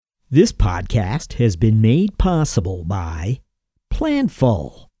This podcast has been made possible by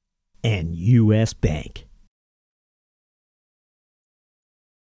Planful and U.S. Bank.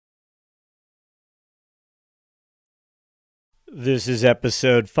 This is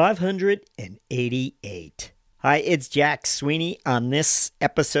episode 588. Hi, it's Jack Sweeney. On this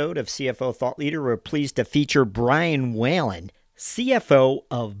episode of CFO Thought Leader, we're pleased to feature Brian Whalen, CFO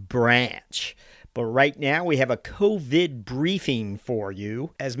of Branch. But right now, we have a COVID briefing for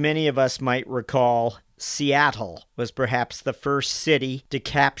you. As many of us might recall, Seattle was perhaps the first city to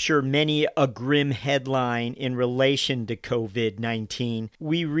capture many a grim headline in relation to COVID-19.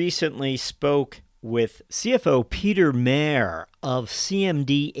 We recently spoke with CFO Peter Mayer of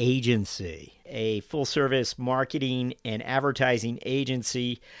CMD Agency, a full-service marketing and advertising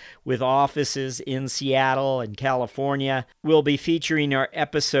agency with offices in Seattle and California. We'll be featuring our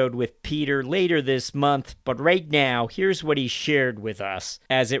episode with Peter later this month, but right now, here's what he shared with us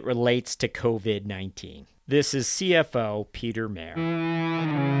as it relates to COVID-19. This is CFO Peter Mayer.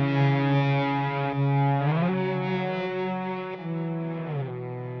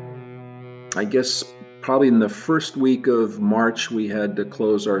 I guess probably in the first week of March, we had to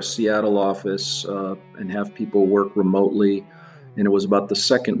close our Seattle office and have people work remotely. And it was about the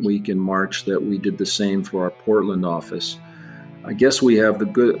second week in March that we did the same for our Portland office. I guess we have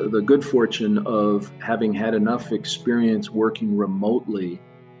the good fortune of having had enough experience working remotely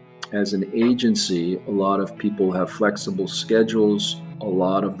as an agency. A lot of people have flexible schedules. A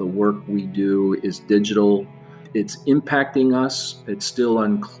lot of the work we do is digital. It's impacting us. It's still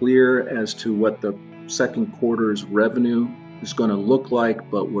unclear as to what the second quarter's revenue is going to look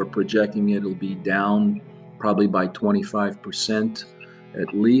like, but we're projecting it'll be down probably by 25%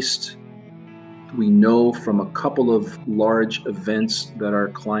 at least. We know from a couple of large events that our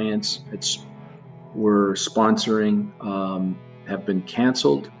clients were sponsoring have been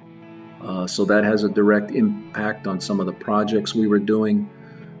canceled. So that has a direct impact on some of the projects we were doing.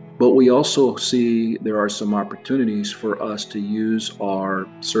 But we also see there are some opportunities for us to use our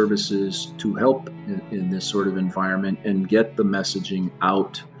services to help in this sort of environment and get the messaging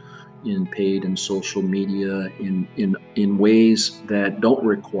out in paid and social media in ways that don't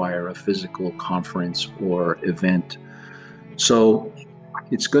require a physical conference or event. So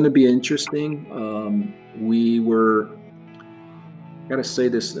it's going to be interesting. Got to say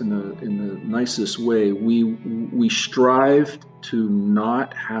this in the nicest way. We strived to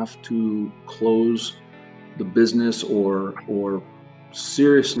not have to close the business or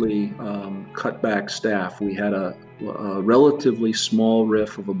seriously cut back staff. We had a relatively small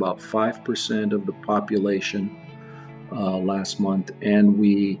RIF of about 5% of the population last month, and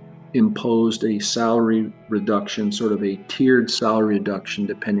we imposed a salary reduction, sort of a tiered salary reduction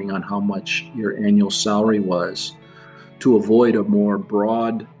depending on how much your annual salary was, to avoid a more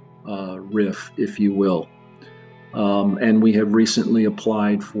broad RIF, if you will. And we have recently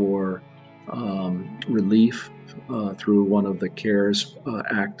applied for relief through one of the CARES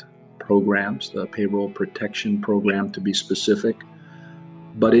Act programs, the Payroll Protection Program to be specific.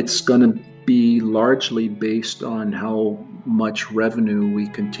 But it's going to be largely based on how much revenue we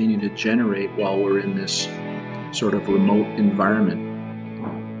continue to generate while we're in this sort of remote environment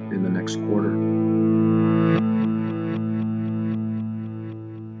in the next quarter.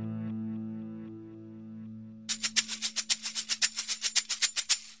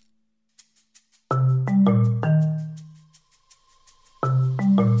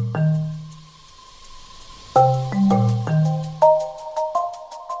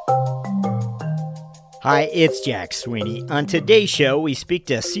 Hi, it's Jack Sweeney. On today's show, we speak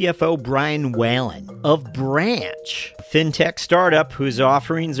to CFO Brian Whalen of Branch, a FinTech startup whose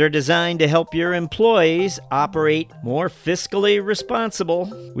offerings are designed to help your employees operate more fiscally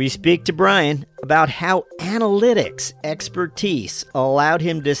responsible. We speak to Brian about how analytics expertise allowed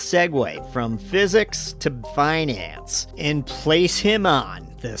him to segue from physics to finance and place him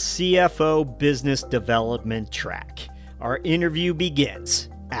on the CFO business development track. Our interview begins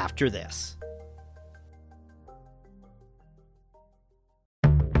after this.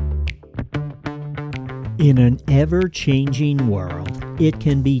 In an ever-changing world, it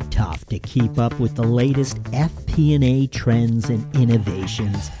can be tough to keep up with the latest FP&A trends and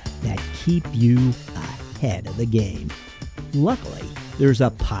innovations that keep you ahead of the game. Luckily, there's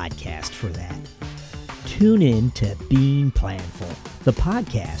a podcast for that. Tune in to Being Planful, the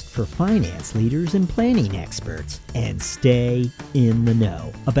podcast for finance leaders and planning experts, and stay in the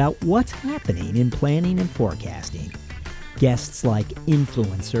know about what's happening in planning and forecasting. Guests like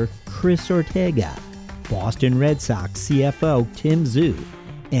influencer Chris Ortega, Boston Red Sox CFO Tim Zhu,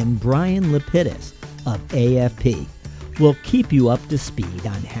 and Brian Lapidus of AFP We'll keep you up to speed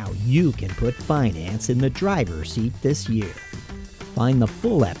on how you can put finance in the driver's seat this year. Find the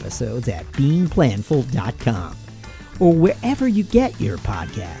full episodes at beingplanful.com or wherever you get your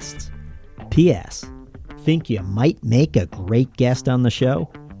podcasts. P.S. Think you might make a great guest on the show?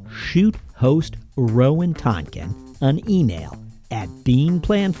 Shoot host Rowan Tonkin an email at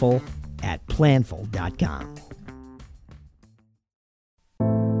beingplanful@planful.com.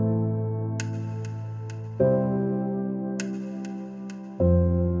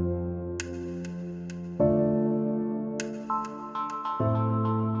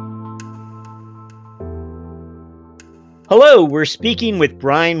 Hello, we're speaking with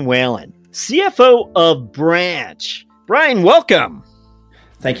Brian Whalen, CFO of Branch. Brian, welcome.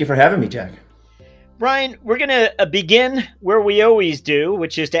 Thank you for having me, Jack. Brian, we're going to begin where we always do,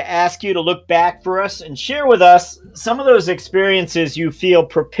 which is to ask you to look back for us and share with us some of those experiences you feel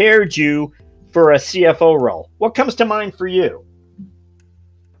prepared you for a CFO role. What comes to mind for you?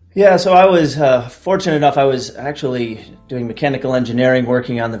 Yeah, so I was fortunate enough. I was actually doing mechanical engineering,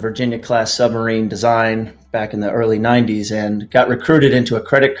 working on the Virginia-class submarine design back in the early 90s, and got recruited into a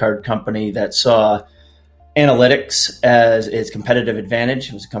credit card company that saw analytics as its competitive advantage.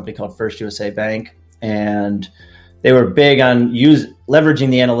 It was a company called First USA Bank, and they were big on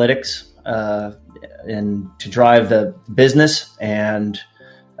leveraging the analytics and to drive the business. And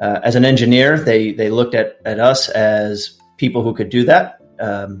as an engineer, they looked at us as people who could do that.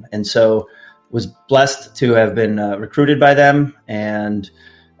 And so was blessed to have been recruited by them. And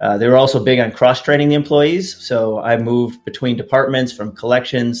they were also big on cross-training the employees. So I moved between departments from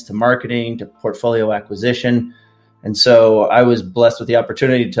collections to marketing to portfolio acquisition. And so I was blessed with the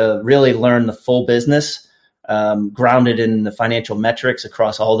opportunity to really learn the full business, grounded in the financial metrics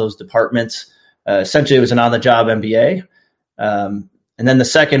across all those departments. Essentially, it was an on-the-job MBA. And then the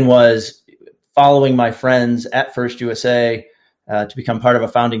second was following my friends at First USA to become part of a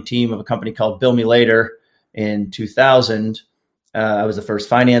founding team of a company called Bill Me Later in 2000. I was the first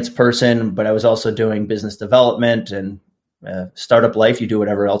finance person, but I was also doing business development and startup life. You do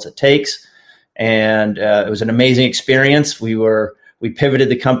whatever else it takes. And it was an amazing experience. We pivoted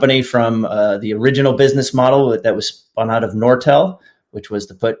the company from the original business model that was spun out of Nortel, which was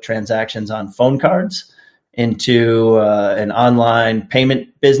to put transactions on phone cards, into an online payment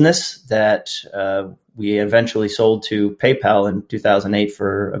business that we eventually sold to PayPal in 2008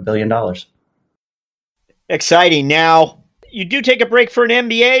 for $1 billion. Exciting. Now, you do take a break for an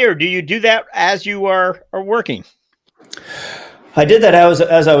MBA, or do you do that as you are working? I did that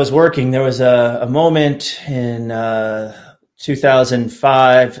as I was working. There was a moment in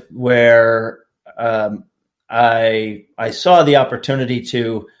 2005 where I saw the opportunity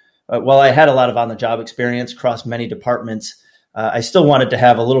to, while I had a lot of on-the-job experience across many departments, I still wanted to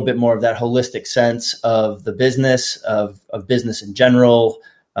have a little bit more of that holistic sense of the business, of business in general,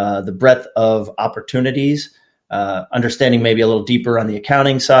 the breadth of opportunities, understanding maybe a little deeper on the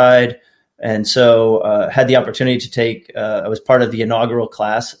accounting side. And so had the opportunity to take, I was part of the inaugural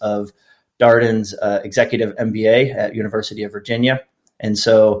class of Darden's executive MBA at University of Virginia. And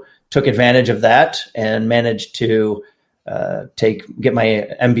so took advantage of that and managed to get my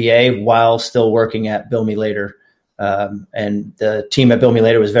MBA while still working at Bill Me Later. And the team at Bill Me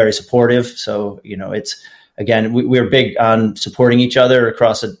Later was very supportive. So, it's, again, we're big on supporting each other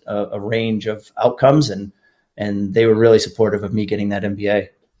across a range of outcomes, and they were really supportive of me getting that MBA.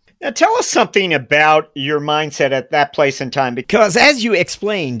 Now, tell us something about your mindset at that place and time, because as you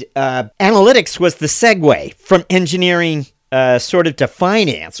explained, analytics was the segue from engineering sort of to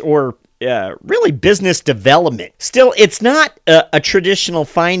finance, or really business development. Still, it's not a traditional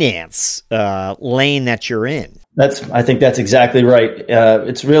finance lane that you're in. I think that's exactly right.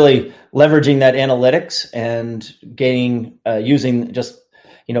 It's really leveraging that analytics and using just,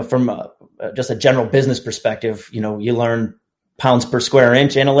 from just a general business perspective, you learn pounds per square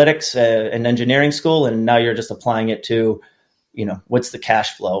inch analytics in engineering school, and now you're just applying it to, what's the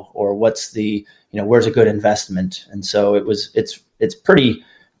cash flow, or what's the, where's a good investment. And so it's pretty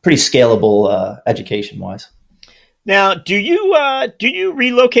scalable education wise. Now, do you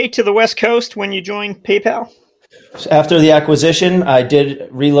relocate to the West Coast when you joined PayPal? So after the acquisition, I did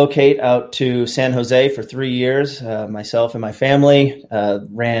relocate out to San Jose for 3 years. Myself and my family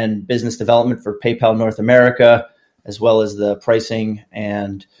ran business development for PayPal North America, as well as the pricing,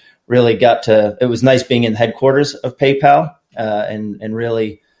 and really it was nice being in the headquarters of PayPal and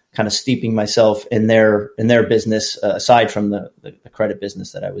really kind of steeping myself in their business, aside from the credit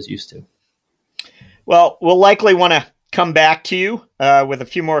business that I was used to. Well, we'll likely want to come back to you with a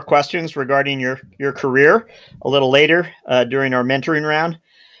few more questions regarding your career a little later during our mentoring round.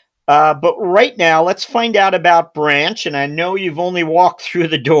 But right now, let's find out about Branch. And I know you've only walked through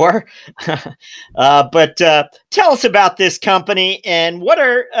the door, but tell us about this company and what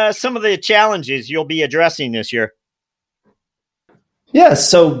are some of the challenges you'll be addressing this year? Yeah,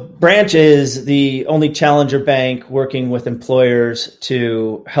 so Branch is the only challenger bank working with employers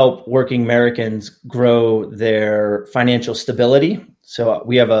to help working Americans grow their financial stability. So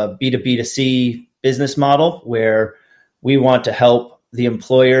we have a B2B2C business model where we want to help the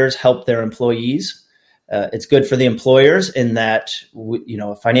employers help their employees. It's good for the employers in that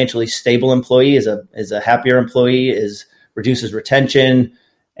a financially stable employee is a happier employee, reduces retention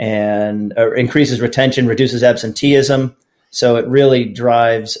and increases retention, reduces absenteeism. So it really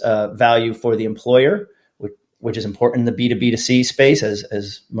drives value for the employer, which is important in the B2B2C space,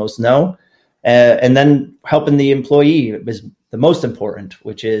 as most know. And then helping the employee is the most important,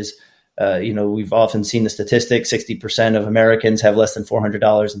 which is, we've often seen the statistic, 60% of Americans have less than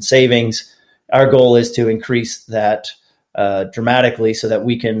 $400 in savings. Our goal is to increase that dramatically so that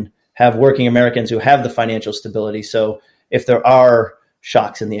we can have working Americans who have the financial stability. So if there are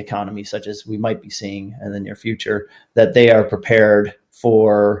shocks in the economy, such as we might be seeing in the near future, that they are prepared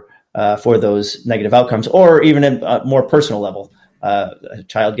for those negative outcomes, or even at a more personal level. A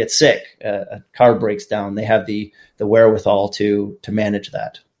child gets sick, a car breaks down, they have the wherewithal to manage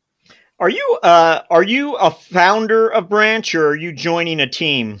that. Are you a founder of Branch, or are you joining a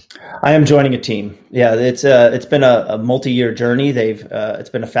team? I am joining a team. Yeah, it's been a multi-year journey. It's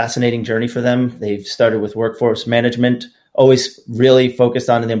been a fascinating journey for them. They've started with workforce management, always really focused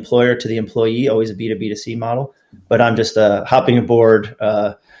on the employer to the employee, always a B2B2C model. But I'm just hopping aboard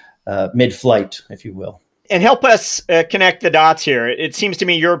mid-flight, if you will. And help us connect the dots here. It seems to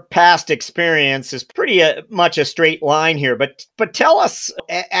me your past experience is pretty much a straight line here. But tell us,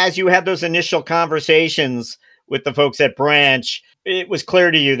 as you had those initial conversations with the folks at Branch, it was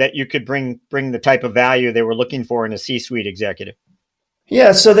clear to you that you could bring the type of value they were looking for in a C-suite executive.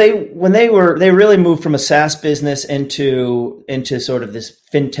 Yeah, so they really moved from a SaaS business into sort of this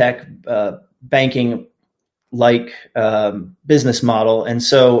FinTech banking like business model. And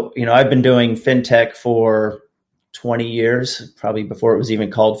so, I've been doing FinTech for 20 years, probably before it was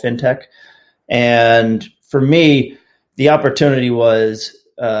even called FinTech. And for me, the opportunity was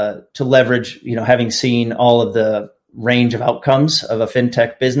to leverage, having seen all of the range of outcomes of a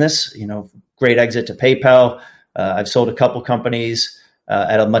FinTech business, great exit to PayPal. I've sold a couple companies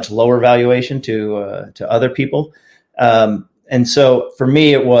at a much lower valuation to other people. And so for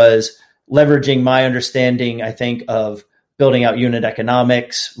me, it was leveraging my understanding, I think, of building out unit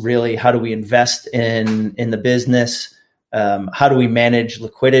economics. Really, how do we invest in the business? How do we manage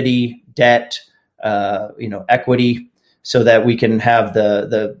liquidity, debt, equity, so that we can have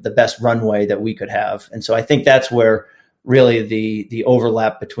the best runway that we could have? And so I think that's where really the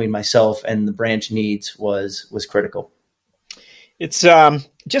overlap between myself and the Branch needs was critical. It's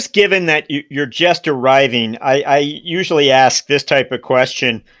just given that you're just arriving, I usually ask this type of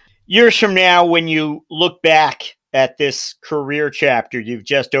question. Years from now, when you look back at this career chapter you've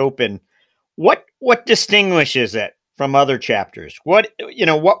just opened, what distinguishes it from other chapters? What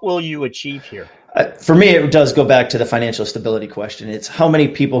will you achieve here? For me, it does go back to the financial stability question. It's how many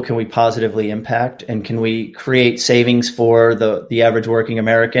people can we positively impact, and can we create savings for the average working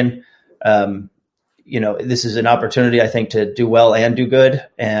American? This is an opportunity, I think, to do well and do good.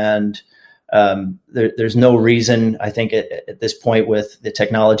 And there's no reason, I think, at this point with the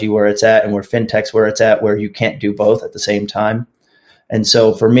technology where it's at and where FinTech's where it's at, where you can't do both at the same time. And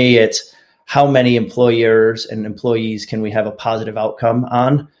so for me, it's how many employers and employees can we have a positive outcome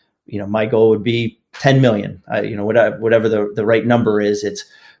on? My goal would be 10 million, whatever the right number is. It's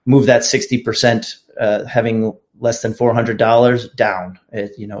move that 60% having less than $400 down.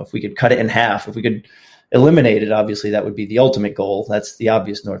 If we could cut it in half, if we could eliminate it, obviously that would be the ultimate goal. That's the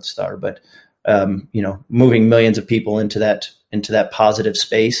obvious North Star. But moving millions of people into that positive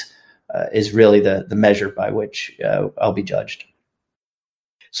space is really the measure by which I'll be judged.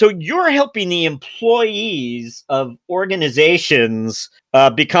 So you're helping the employees of organizations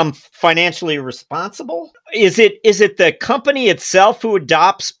become financially responsible? Is it the company itself who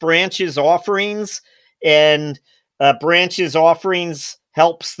adopts Branch's offerings, and Branch's offerings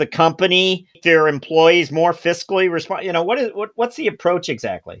helps the company, their employees, more fiscally responsible? What's the approach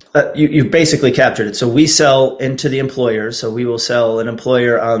exactly? You've basically captured it. So we sell into the employers. So we will sell an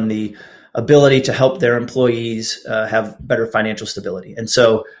employer on the ability to help their employees have better financial stability. And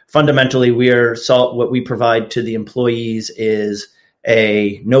so fundamentally, what we provide to the employees is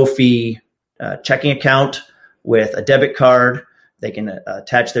a no-fee checking account with a debit card. They can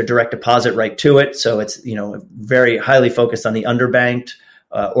attach their direct deposit right to it. So it's very highly focused on the underbanked.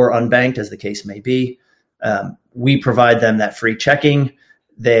 or unbanked, as the case may be. We provide them that free checking.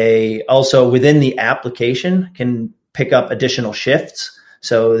 They also, within the application, can pick up additional shifts.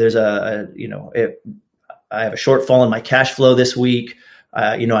 So there's I have a shortfall in my cash flow this week.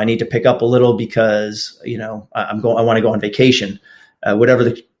 I need to pick up a little because, I want to go on vacation, whatever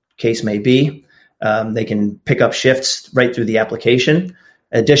the case may be. They can pick up shifts right through the application.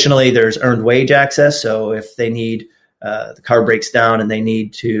 Additionally, there's earned wage access. So if they need, the car breaks down and they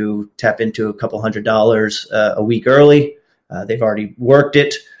need to tap into a couple $100 a week early, they've already worked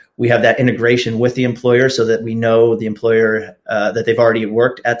it. We have that integration with the employer so that we know the employer, that they've already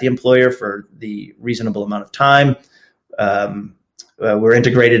worked at the employer for the reasonable amount of time. We're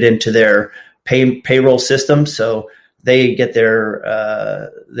integrated into their payroll system, so they get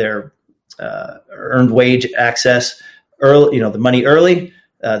their earned wage access early. The money early.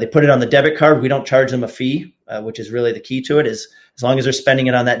 They put it on the debit card. We don't charge them a fee, which is really the key to it. Is as long as they're spending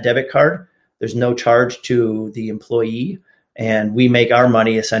it on that debit card, there's no charge to the employee, and we make our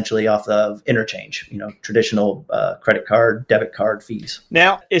money essentially off of interchange. Traditional credit card, debit card fees.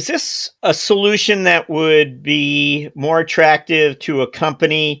 Now, is this a solution that would be more attractive to a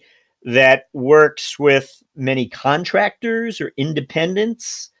company that works with many contractors or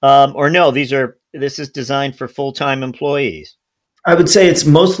independents? Or no, this is designed for full-time employees? I would say it's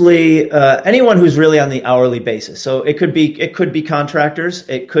mostly anyone who's really on the hourly basis. So it could be contractors.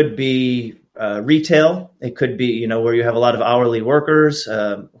 It could be retail. It could be, where you have a lot of hourly workers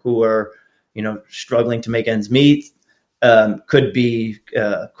who are, struggling to make ends meet. Could be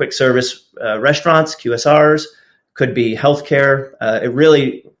quick service restaurants, QSRs. Could be healthcare.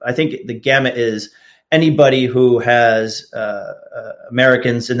 I think the gamut is anybody who has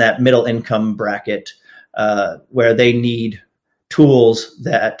Americans in that middle income bracket where they need tools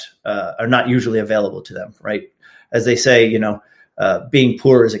that are not usually available to them, right? As they say, being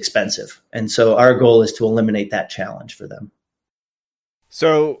poor is expensive. And so our goal is to eliminate that challenge for them.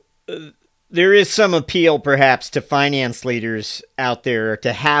 So there is some appeal perhaps to finance leaders out there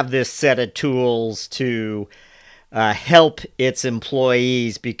to have this set of tools to help its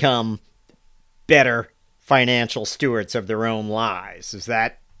employees become better financial stewards of their own lives. Is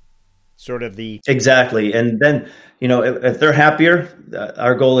that sort of the... Exactly. And then, if they're happier,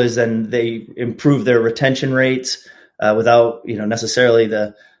 our goal is then they improve their retention rates without, necessarily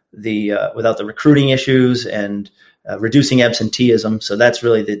without the recruiting issues and reducing absenteeism. So that's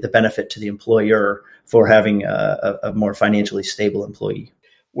really the benefit to the employer for having a more financially stable employee.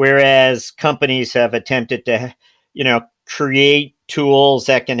 Whereas companies have attempted to, create tools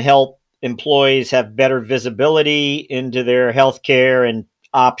that can help employees have better visibility into their healthcare and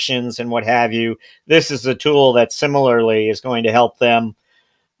options and what have you. This is a tool that similarly is going to help them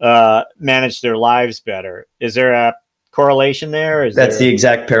manage their lives better. Is there a correlation there? That's the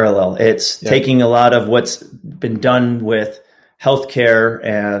exact parallel. It's taking a lot of what's been done with healthcare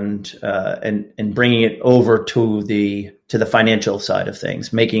and bringing it over to the financial side of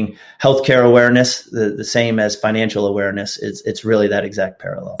things, making healthcare awareness the same as financial awareness. It's really that exact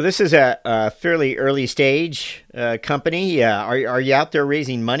parallel. This is a fairly early stage company. Are you out there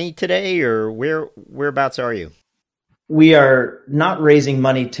raising money today, or whereabouts are you? We are not raising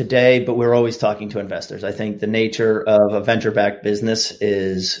money today, but we're always talking to investors. I think the nature of a venture-backed business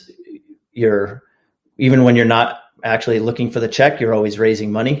is even when you're not actually looking for the check, you're always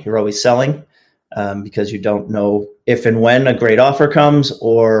raising money. You're always selling because you don't know if and when a great offer comes,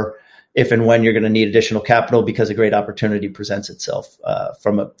 or if and when you're going to need additional capital because a great opportunity presents itself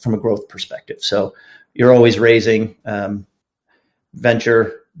from a growth perspective. So you're always raising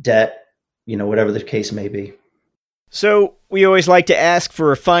venture debt, whatever the case may be. So we always like to ask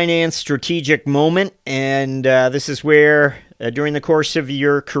for a finance strategic moment, and this is where, during the course of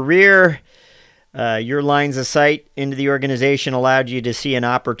your career, your lines of sight into the organization allowed you to see an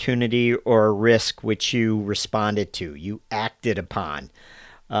opportunity or a risk which you responded to, you acted upon.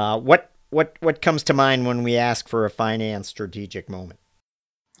 What comes to mind when we ask for a finance strategic moment?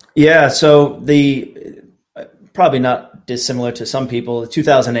 Yeah, so probably not dissimilar to some people, the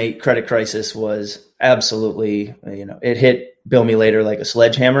 2008 credit crisis was absolutely, it hit Bill Me Later like a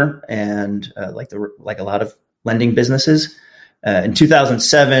sledgehammer, and like a lot of lending businesses. In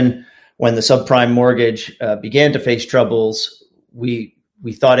 2007, when the subprime mortgage began to face troubles, we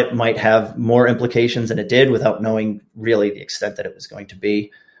thought it might have more implications than it did without knowing really the extent that it was going to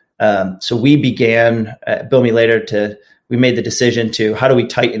be. So we began at Bill Me Later we made the decision to how do we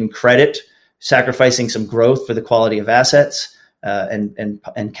tighten credit, sacrificing some growth for the quality of assets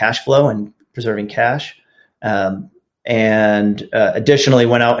and cash flow and preserving cash. And additionally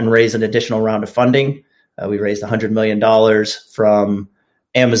went out and raised an additional round of funding. We raised $100 million from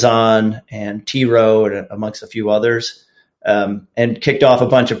Amazon and T Road, amongst a few others, and kicked off a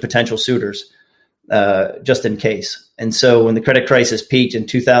bunch of potential suitors just in case. And so when the credit crisis peaked in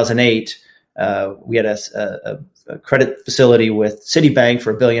 2008, we had a credit facility with Citibank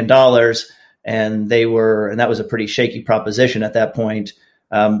for $1 billion, and that was a pretty shaky proposition at that point.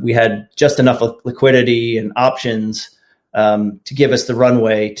 We had just enough liquidity and options to give us the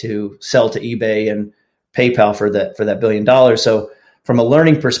runway to sell to eBay and PayPal for that $1 billion. So from a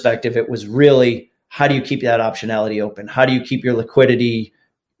learning perspective, it was really, how do you keep that optionality open? How do you keep your liquidity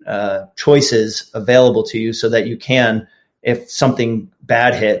choices available to you so that you can, if something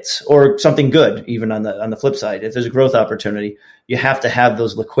bad hits or something good, even on the flip side, if there's a growth opportunity, you have to have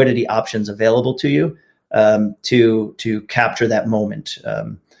those liquidity options available to you to capture that moment.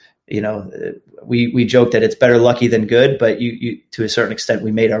 We joke that it's better lucky than good, but you to a certain extent,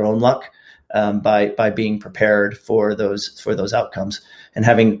 we made our own luck by being prepared for those outcomes, and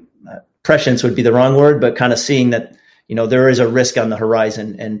having prescience would be the wrong word, but kind of seeing that there is a risk on the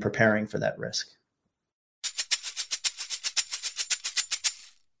horizon and preparing for that risk.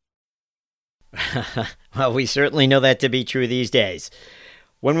 Well, we certainly know that to be true these days.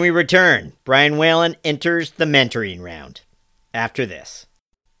 When we return, Brian Whalen enters the mentoring round. After this.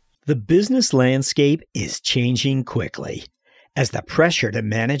 The business landscape is changing quickly. As the pressure to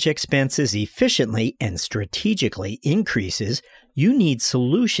manage expenses efficiently and strategically increases, you need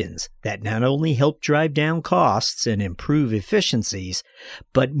solutions that not only help drive down costs and improve efficiencies,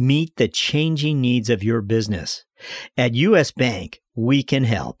 but meet the changing needs of your business. At U.S. Bank, we can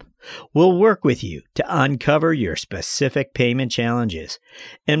help. We'll work with you to uncover your specific payment challenges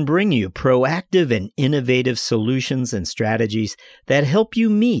and bring you proactive and innovative solutions and strategies that help you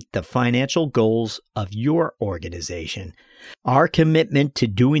meet the financial goals of your organization. Our commitment to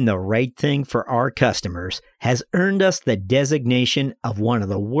doing the right thing for our customers has earned us the designation of one of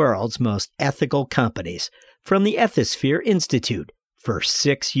the world's most ethical companies from the Ethisphere Institute for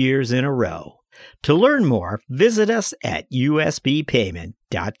 6 years in a row. To learn more, visit us at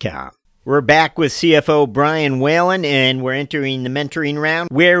usbpayment.com. We're back with CFO Brian Whalen, and we're entering the mentoring round,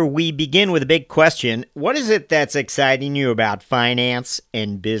 where we begin with a big question. What is it that's exciting you about finance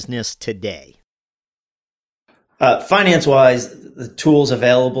and business today? Finance-wise, the tools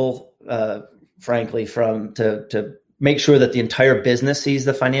available, frankly, to make sure that the entire business sees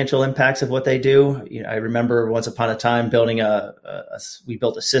the financial impacts of what they do. I remember once upon a time we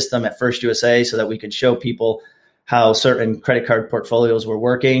built a system at First USA so that we could show people how certain credit card portfolios were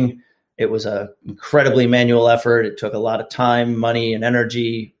working. It was an incredibly manual effort. It took a lot of time, money, and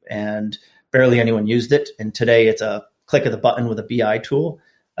energy, and barely anyone used it. And today it's a click of the button with a BI tool.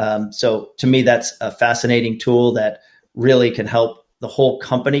 So to me, that's a fascinating tool that really can help the whole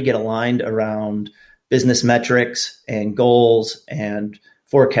company get aligned around business metrics and goals and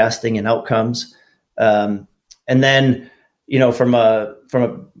forecasting and outcomes. And then, from a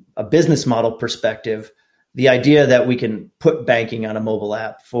business model perspective, the idea that we can put banking on a mobile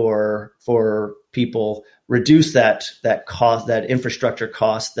app for people, reduce that cost, that infrastructure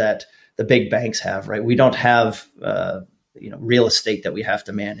cost that the big banks have, right? We don't have real estate that we have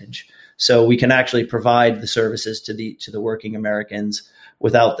to manage. So we can actually provide the services to the working Americans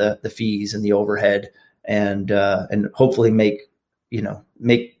without the fees and the overhead, and hopefully make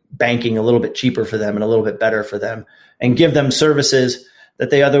banking a little bit cheaper for them and a little bit better for them, and give them services that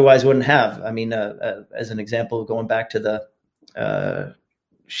they otherwise wouldn't have. I mean, as an example, going back to the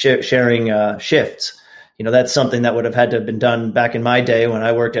sharing shifts, that's something that would have had to have been done back in my day when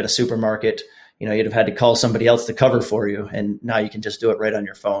I worked at a supermarket. You'd have had to call somebody else to cover for you, and now you can just do it right on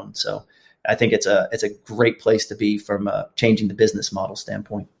your phone. So I think it's a great place to be from changing the business model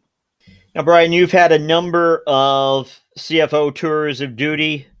standpoint. Now, Brian, you've had a number of CFO tours of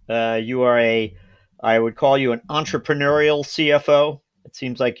duty. You are I would call you an entrepreneurial CFO. It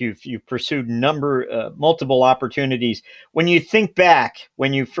seems like you've pursued multiple opportunities. When you think back,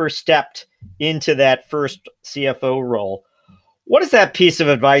 when you first stepped into that first CFO role, what is that piece of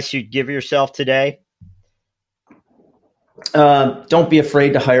advice you'd give yourself today? Don't be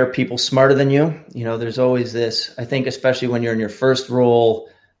afraid to hire people smarter than you. There's always this, I think, especially when you're in your first role,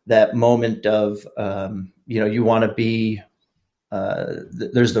 that moment of, you want to be,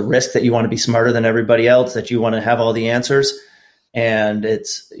 there's the risk that you want to be smarter than everybody else, that you want to have all the answers. And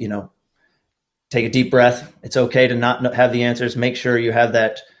it's, take a deep breath. It's okay to not have the answers. Make sure you have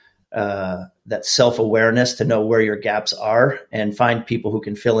that self-awareness to know where your gaps are, and find people who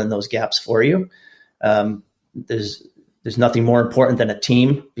can fill in those gaps for you. There's nothing more important than a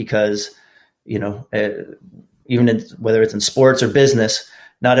team, because, even whether it's in sports or business,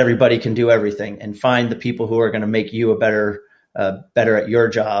 not everybody can do everything, and find the people who are going to make you a better better at your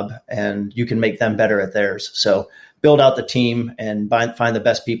job, and you can make them better at theirs. So build out the team and find the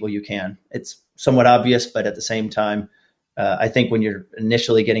best people you can. It's somewhat obvious, but at the same time, I think when you're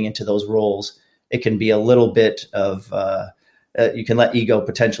initially getting into those roles, it can be a little bit of you can let ego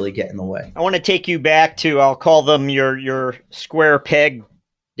potentially get in the way. I want to take you back to, I'll call them your square peg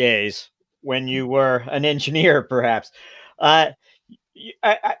days when you were an engineer, perhaps. I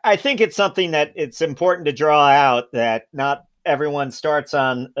think it's something that it's important to draw out, that not everyone starts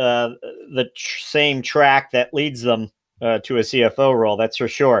on the same track that leads them to a CFO role. That's for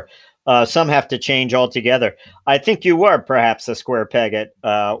sure. Some have to change altogether. I think you were perhaps a square peg at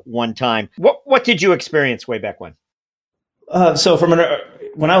one time. What did you experience way back when? So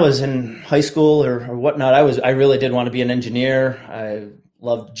when I was in high school or whatnot, I really did want to be an engineer. I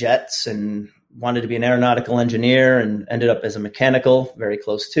loved jets and wanted to be an aeronautical engineer, and ended up as a mechanical, very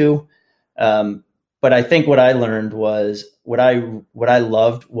close to. But I think what I learned was what I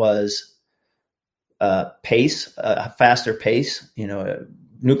loved was pace, a faster pace.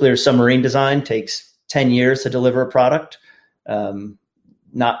 Nuclear submarine design takes 10 years to deliver a product,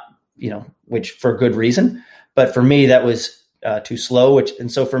 which for good reason. But for me, that was too slow.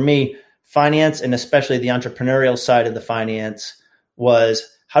 And so for me, finance, and especially the entrepreneurial side of the finance, was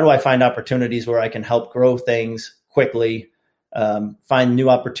how do I find opportunities where I can help grow things quickly, find new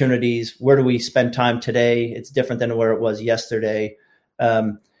opportunities? Where do we spend time today? It's different than where it was yesterday.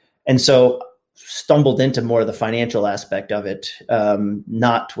 And so stumbled into more of the financial aspect of it,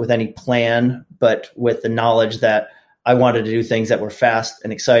 not with any plan, but with the knowledge that I wanted to do things that were fast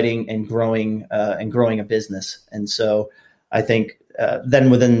and exciting and growing a business. And so I think then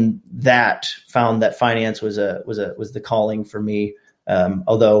within that, found that finance was the calling for me.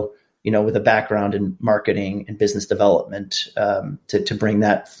 Although, with a background in marketing and business development, to bring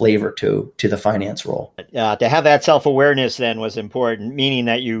that flavor to the finance role. To have that self-awareness then was important, meaning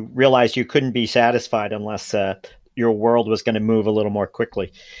that you realized you couldn't be satisfied unless your world was going to move a little more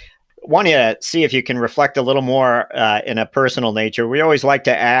quickly. Want to see if you can reflect a little more in a personal nature. We always like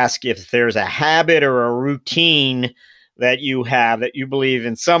to ask if there's a habit or a routine that you have that you believe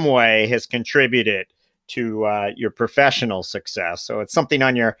in some way has contributed to your professional success. So it's something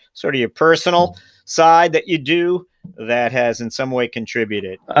on your personal side that you do that has in some way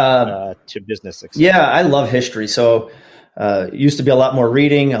contributed to business success. Yeah, I love history. So it used to be a lot more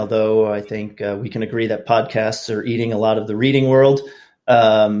reading, although I think we can agree that podcasts are eating a lot of the reading world.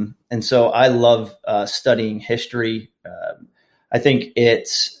 And so I love studying history. I think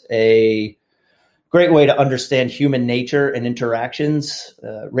it's a great way to understand human nature and interactions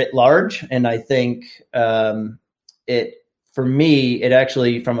writ large. And I think for me, it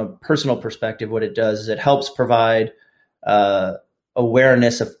actually, from a personal perspective, what it does is it helps provide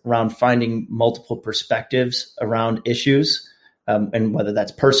awareness around finding multiple perspectives around issues, and whether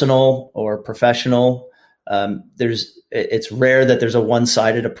that's personal or professional. It's rare that there's a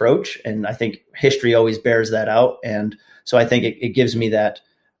one-sided approach, and I think history always bears that out. And so I think it gives me that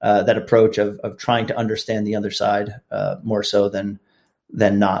approach of trying to understand the other side more so than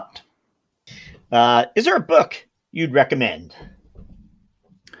not. Is there a book you'd recommend?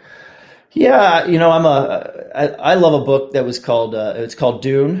 Yeah, I love a book that was called it's called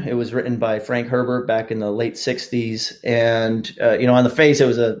Dune. It was written by Frank Herbert back in the late 60s, and on the face it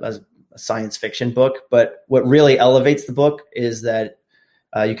was a science fiction book, but what really elevates the book is that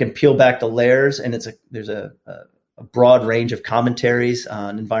you can peel back the layers, and there's a broad range of commentaries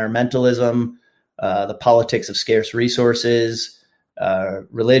on environmentalism, the politics of scarce resources,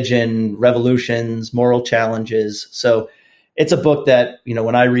 religion, revolutions, moral challenges. So it's a book that,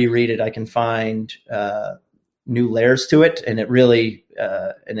 when I reread it, I can find new layers to it, and it really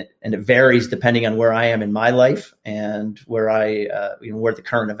and it varies depending on where I am in my life and where where the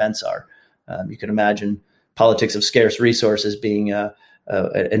current events are. You can imagine politics of scarce resources being an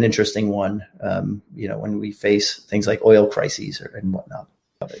interesting one, when we face things like oil crises and whatnot.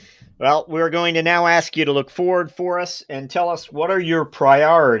 Well, we're going to now ask you to look forward for us and tell us, what are your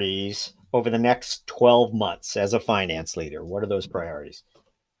priorities over the next 12 months as a finance leader? What are those priorities?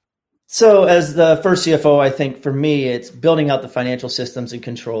 So as the first CFO, I think for me, it's building out the financial systems and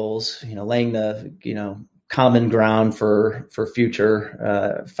controls, laying the, common ground for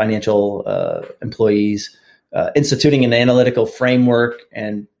future financial employees, instituting an analytical framework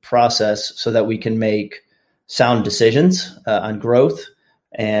and process so that we can make sound decisions on growth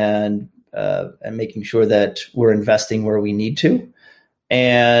and making sure that we're investing where we need to,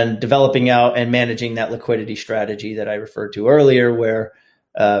 and developing out and managing that liquidity strategy that I referred to earlier, where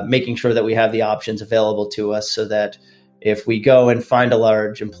making sure that we have the options available to us so that if we go and find a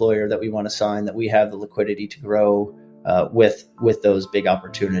large employer that we want to sign, that we have the liquidity to grow with those big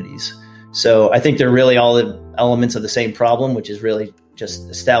opportunities. So I think they're really all the elements of the same problem, which is really just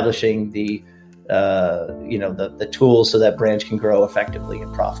establishing the tools so that branch can grow effectively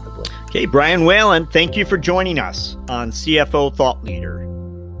and profitably. Okay, Brian Whalen, thank you for joining us on CFO Thought Leader.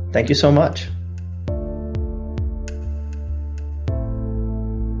 Thank you so much.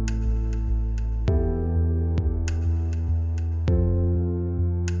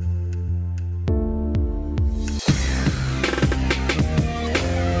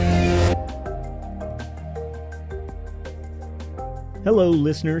 Hello,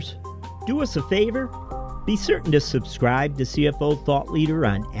 listeners. Do us a favor. Be certain to subscribe to CFO Thought Leader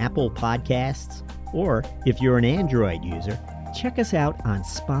on Apple Podcasts, or if you're an Android user, check us out on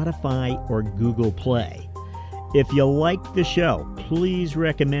Spotify or Google Play. If you like the show, please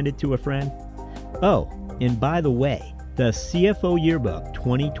recommend it to a friend. Oh, and by the way, the CFO Yearbook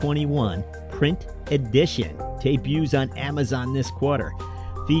 2021 print edition debuts on Amazon this quarter,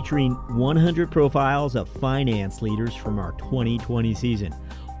 featuring 100 profiles of finance leaders from our 2020 season.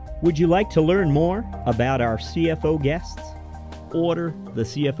 Would you like to learn more about our CFO guests? Order the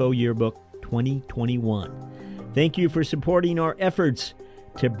CFO Yearbook 2021. Thank you for supporting our efforts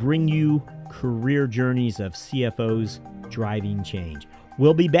to bring you career journeys of CFOs driving change.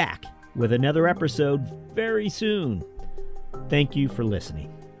 We'll be back with another episode very soon. Thank you for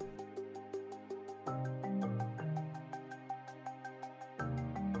listening.